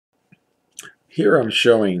Here I'm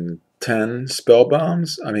showing 10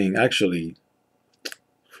 Spellbombs. I mean, actually,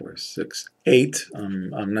 4, 6, 8.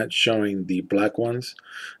 I'm not showing the black ones.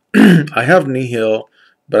 I have Nihil,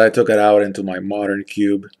 but I took it out into my modern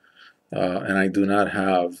cube, and I do not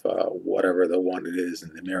have whatever the one it is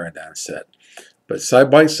in the Mirrodin set. But side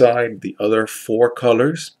by side, the other 4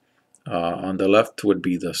 colors. On the left would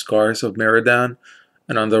be the Scars of Mirrodin,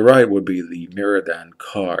 and on the right would be the Mirrodin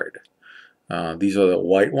card. These are the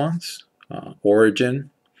white ones. Origin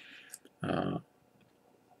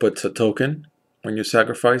puts a token when you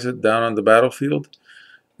sacrifice it down on the battlefield,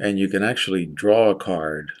 and you can actually draw a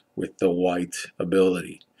card with the white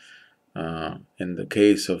ability. In the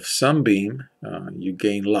case of Sunbeam, you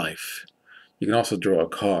gain life. You can also draw a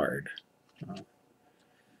card.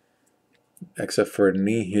 Except for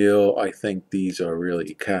Nihil, I think these are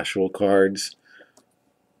really casual cards.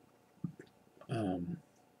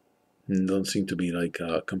 Don't seem to be like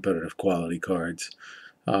competitive quality cards.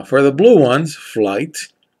 For the blue ones,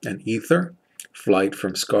 Flight and Ether. Flight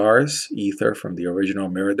from Scars, Ether from the original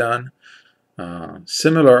Mirrodin.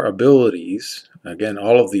 Similar abilities. Again,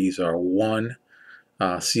 all of these are 1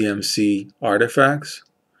 CMC artifacts,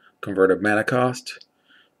 converted mana cost.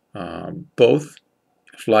 Both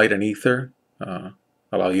Flight and Ether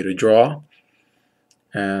allow you to draw.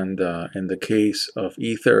 And in the case of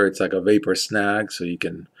Ether, it's like a vapor snag, so you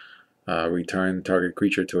can return target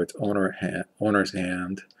creature to its owner's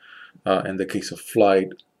hand. In the case of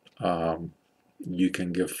Flight, you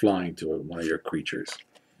can give flying to one of your creatures.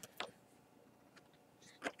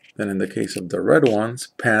 Then in the case of the red ones,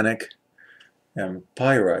 Panic and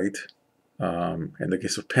Pyrite. In the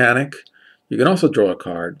case of Panic, you can also draw a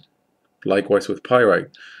card. Likewise with Pyrite.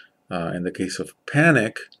 In the case of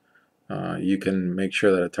Panic, you can make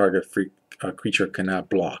sure that a target creature cannot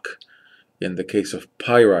block. In the case of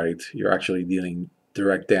Pyrite, you're actually dealing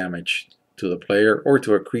direct damage to the player or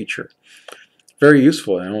to a creature. Very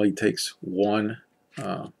useful. It only takes 1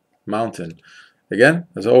 mountain. Again,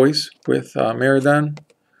 as always with Mirrodin,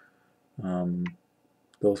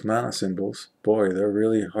 those mana symbols, boy, they're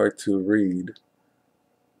really hard to read.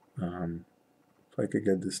 If I could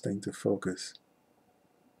get this thing to focus.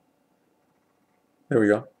 There we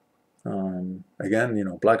go. Again, you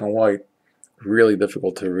know, black and white, really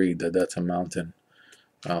difficult to read that that's a mountain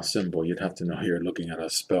symbol. You'd have to know you're looking at a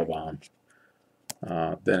Spellbomb.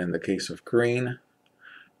 Then in the case of green,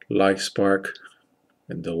 Life Spark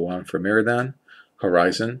is the one for Mirrodin.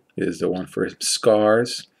 Horizon is the one for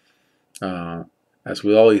Scars. As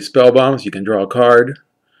with all these Spellbombs, you can draw a card.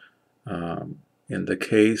 In the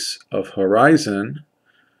case of Horizon,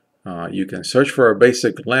 you can search for a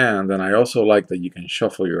basic land, and I also like that you can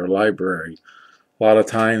shuffle your library. A lot of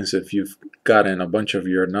times, if you've gotten a bunch of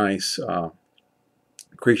your nice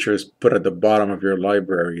creatures put at the bottom of your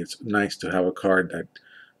library, it's nice to have a card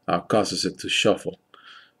that causes it to shuffle.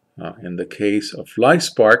 In the case of Life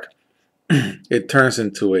Spark, it turns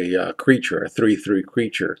into a creature, a 3/3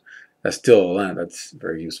 creature. That's still a land. That's a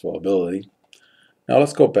very useful ability. Now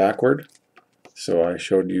let's go backward. So I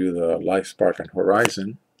showed you the Life Spark and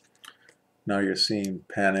Horizon. Now you're seeing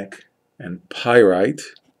Panic and Pyrite.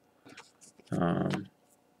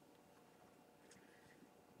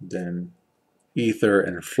 Then Ether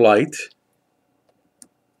and Flight.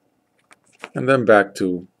 And then back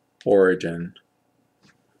to Origin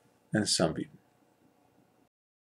and Sunbeam.